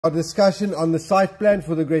Our discussion on the site plan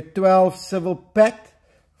for the grade 12 civil PAT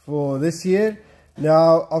for this year.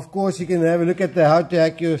 Now, of course, you can have a look at the How to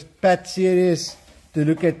Hack Your PAT series to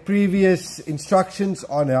look at previous instructions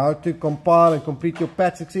on how to compile and complete your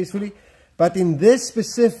PAT successfully. But in this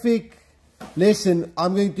specific lesson,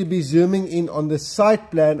 I'm going to be zooming in on the site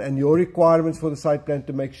plan and your requirements for the site plan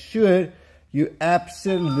to make sure you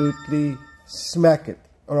absolutely smack it.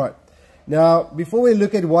 All right. Now, before we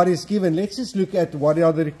look at what is given, let's just look at what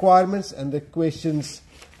are the requirements and the questions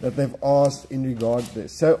that they've asked in regard to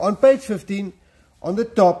this. So on page 15, on the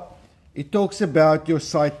top, it talks about your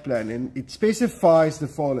site plan and it specifies the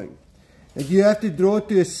following. That you have to draw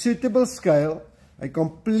to a suitable scale a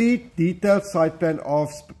complete detailed site plan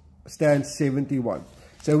of stand 71.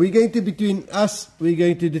 So we're going to, between us, we're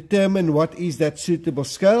going to determine what is that suitable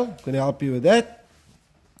scale. I'm going to help you with that.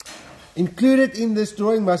 Included in this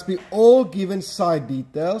drawing must be all given site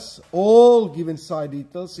details,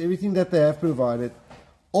 everything that they have provided,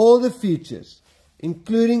 all the features,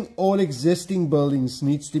 including all existing buildings,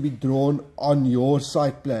 needs to be drawn on your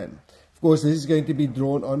site plan. Of course, this is going to be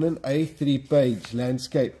drawn on an A3 page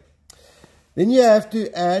landscape. Then you have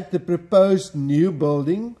to add the proposed new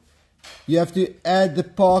building. You have to add the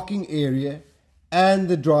parking area and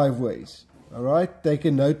the driveways. All right, take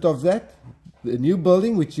a note of that. The new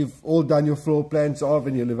building, which you've all done your floor plans of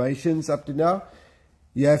and your elevations up to now,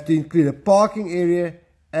 you have to include a parking area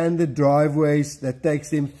and the driveways that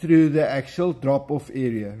takes them through the actual drop-off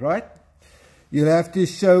area, right? You'll have to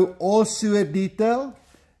show all sewer detail.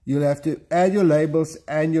 You'll have to add your labels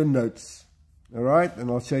and your notes, all right?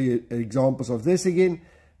 And I'll show you examples of this again.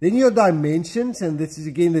 Then your dimensions, and this is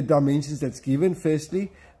again the dimensions that's given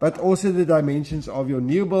firstly, but also the dimensions of your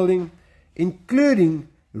new building, including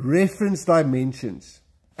reference dimensions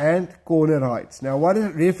and corner heights. Now, what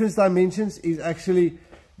are reference dimensions? Is actually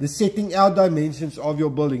the setting out dimensions of your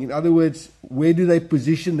building. In other words, where do they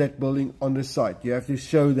position that building on the site? You have to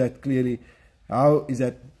show that clearly. How is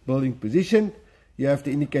that building positioned? You have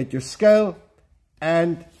to indicate your scale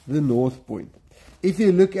and the north point. If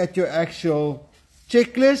you look at your actual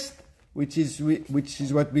checklist, which is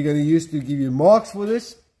what we're going to use to give you marks for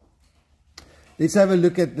this, let's have a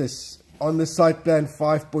look at this. On the site plan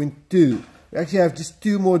 5.2, we actually have just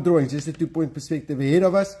two more drawings, just a 2-point perspective ahead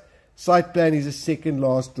of us. Site plan is the second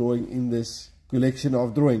last drawing in this collection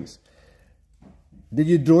of drawings. Did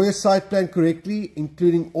you draw your site plan correctly,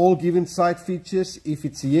 including all given site features? If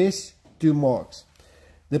it's yes, 2 marks.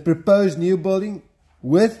 The proposed new building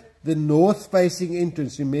with the north facing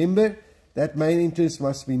entrance. Remember, that main entrance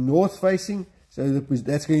must be north facing, so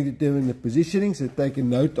that's going to determine the positioning. So take a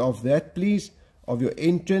note of that, please, of your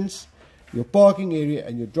entrance, your parking area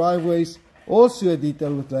and your driveways. Also a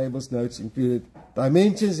detail with labels, notes included.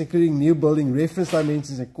 Dimensions including new building, reference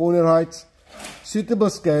dimensions and corner heights. Suitable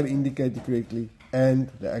scale indicated correctly and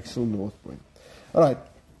the actual north point. Alright,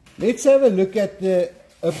 let's have a look at the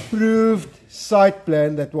approved site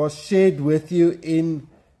plan that was shared with you in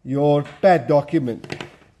your PAT document.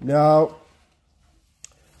 Now,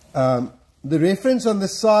 the reference on the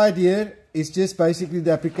side here is just basically the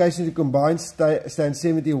application to combine stand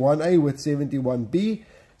 71A with 71B.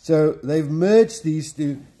 So they've merged these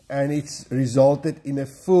two and it's resulted in a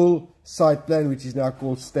full site plan which is now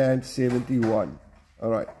called stand 71.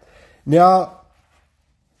 Alright. Now,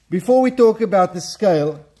 before we talk about the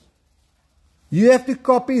scale, you have to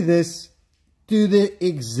copy this to the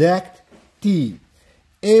exact T.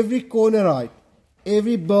 Every corner height,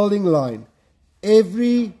 every building line,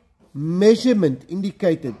 every measurement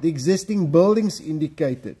indicated, the existing buildings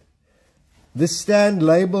indicated, the stand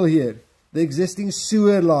label here, the existing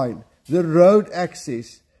sewer line, the road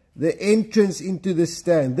access, the entrance into the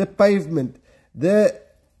stand, the pavement, the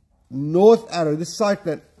north arrow, the site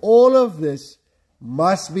plan, all of this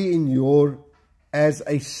must be in your as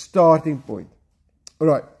a starting point.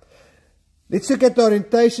 Alright, let's look at the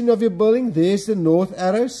orientation of your building. There's the north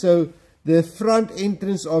arrow, so the front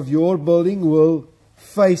entrance of your building will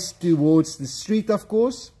face towards the street, of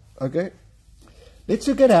course. Okay, let's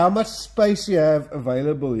look at how much space you have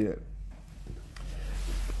available here.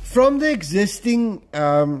 From the existing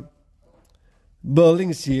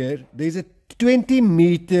buildings here, there's a 20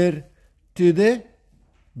 meter to the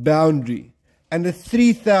boundary and a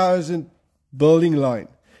 3,000 building line.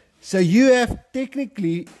 So you have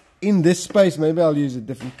technically in this space, maybe I'll use a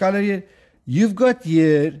different color here, you've got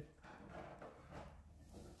here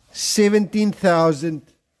 17,000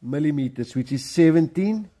 millimeters, which is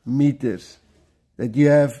 17 meters that you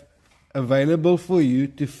have available for you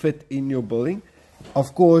to fit in your building.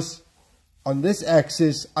 Of course, on this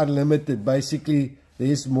axis, unlimited. Basically,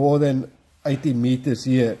 there's more than 80 meters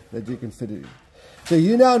here that you can fit it in. So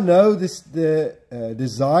you now know the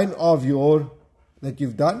design of that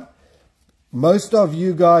you've done. Most of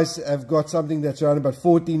you guys have got something that's around about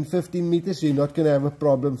 14, 15 meters, so you're not going to have a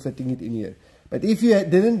problem fitting it in here. But if you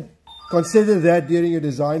didn't consider that during your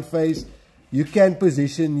design phase, you can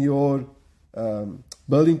position your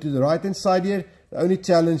building to the right hand side here. The only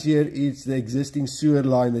challenge here is the existing sewer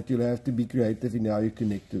line that you'll have to be creative in how you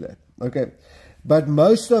connect to that. Okay, but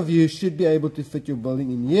most of you should be able to fit your building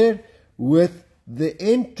in here with the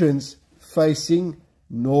entrance facing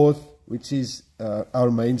north, which is our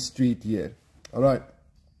main street here. All right.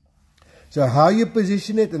 So how you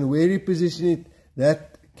position it and where you position it,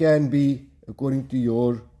 that can be according to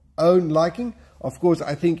your own liking. Of course,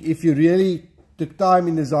 I think if you really took time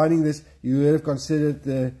in designing this, you would have considered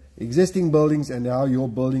the existing buildings and how your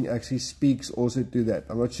building actually speaks also to that.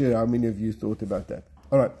 I'm not sure how many of you thought about that.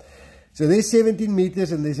 All right. So there's 17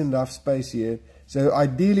 meters and there's enough space here. So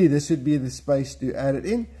ideally, this would be the space to add it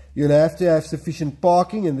in. You'll have to have sufficient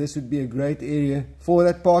parking, and this would be a great area for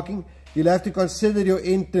that parking. You'll have to consider your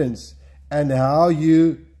entrance and how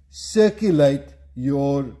you circulate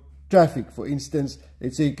your traffic. For instance,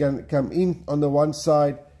 let's say you can come in on the one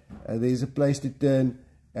side, there's a place to turn,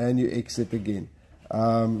 and you exit again.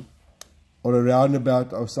 Or a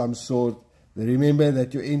roundabout of some sort. Remember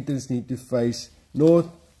that your entrance needs to face north,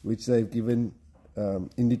 which they've given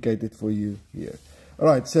indicated for you here.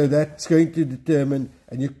 Alright, so that's going to determine,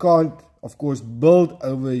 and you can't, of course, build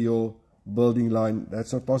over your building line.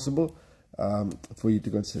 That's not possible for you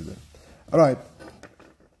to consider. Alright,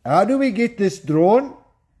 how do we get this drawn?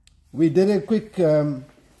 We did a quick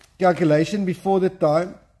calculation before the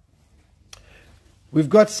time. We've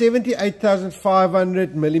got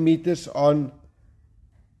 78,500 millimeters on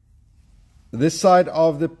this side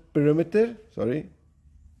of the perimeter,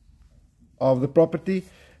 of the property.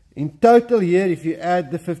 In total here, if you add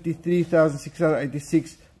the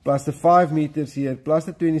 53,686 plus the 5 meters here, plus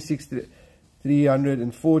the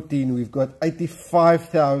 26,314, we've got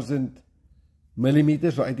 85,000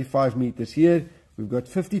 millimeters or 85 meters here. We've got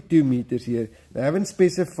 52 meters here. They haven't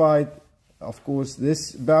specified, of course,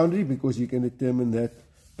 this boundary because you can determine that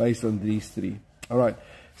based on these three. All right.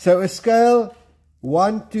 So a scale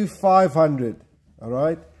 1 to 500, all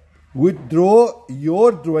right, would draw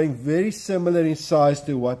your drawing very similar in size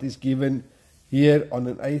to what is given here on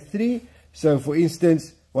an A3. So for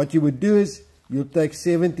instance, what you would do is you'll take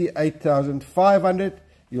 78,500,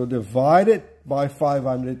 you'll divide it by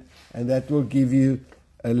 500, and that will give you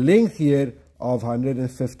a length here of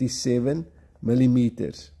 157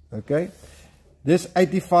 millimeters. Okay, this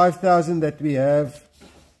 85,000 that we have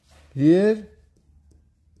here,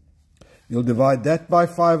 you'll divide that by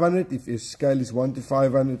 500. If your scale is 1 to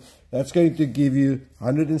 500, that's going to give you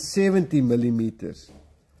 170 millimeters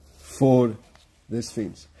for this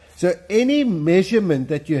fence. So any measurement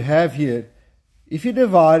that you have here, if you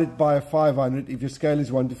divide it by 500, if your scale is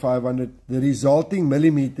 1 to 500, the resulting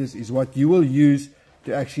millimeters is what you will use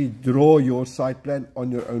to actually draw your site plan on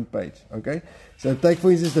your own page. Okay, so take for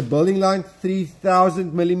instance the building line,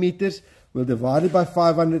 3,000 millimeters. We'll divide it by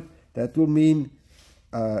 500. That will mean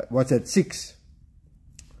what's that, 6.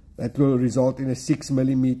 That will result in a 6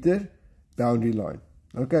 millimeter boundary line.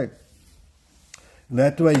 Okay,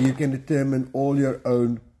 that way you can determine all your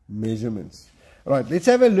own measurements. Alright, let's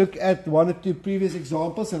have a look at one or two previous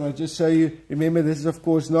examples, and I'll just show you. Remember, this is of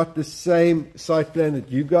course not the same site plan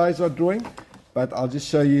that you guys are drawing, but I'll just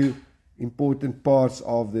show you important parts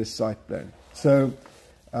of this site plan. So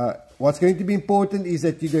what's going to be important is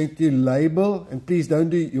that you're going to label, and please don't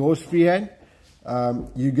do yours freehand.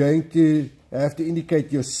 You're going to have to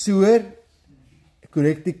indicate your sewer,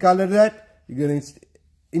 correctly color that. You're going to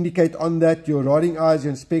indicate on that your rodding eyes,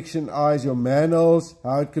 your inspection eyes, your manholes,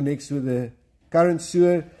 how it connects with the current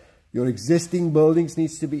sewer. Your existing buildings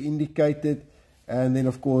needs to be indicated, and then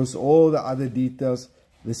of course all the other details,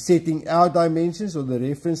 the setting out dimensions or the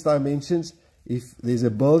reference dimensions. If there's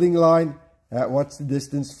a building line, what's the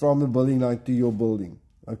distance from the building line to your building?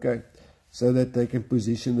 Okay, so that they can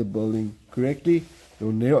position the building correctly.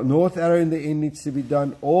 Your north arrow in the end needs to be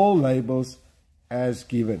done. All labels as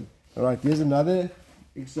given. All right, here's another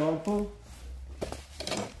example.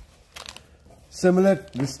 Similar,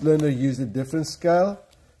 this learner used a different scale,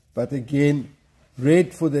 but again,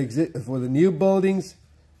 red for the new buildings.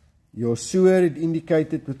 Your sewer is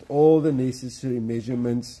indicated with all the necessary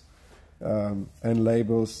measurements and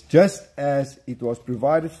labels, just as it was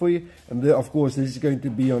provided for you. And then, of course, this is going to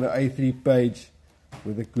be on an A3 page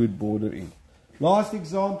with a good border in. Last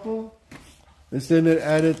example, this learner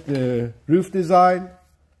added the roof design,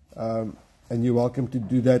 and you're welcome to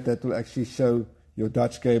do that. That will actually show your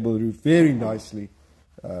Dutch cable roof very nicely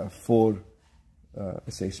for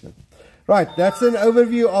assessment. Right, that's an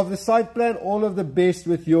overview of the site plan. All of the best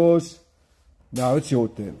with yours. Now it's your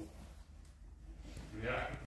turn.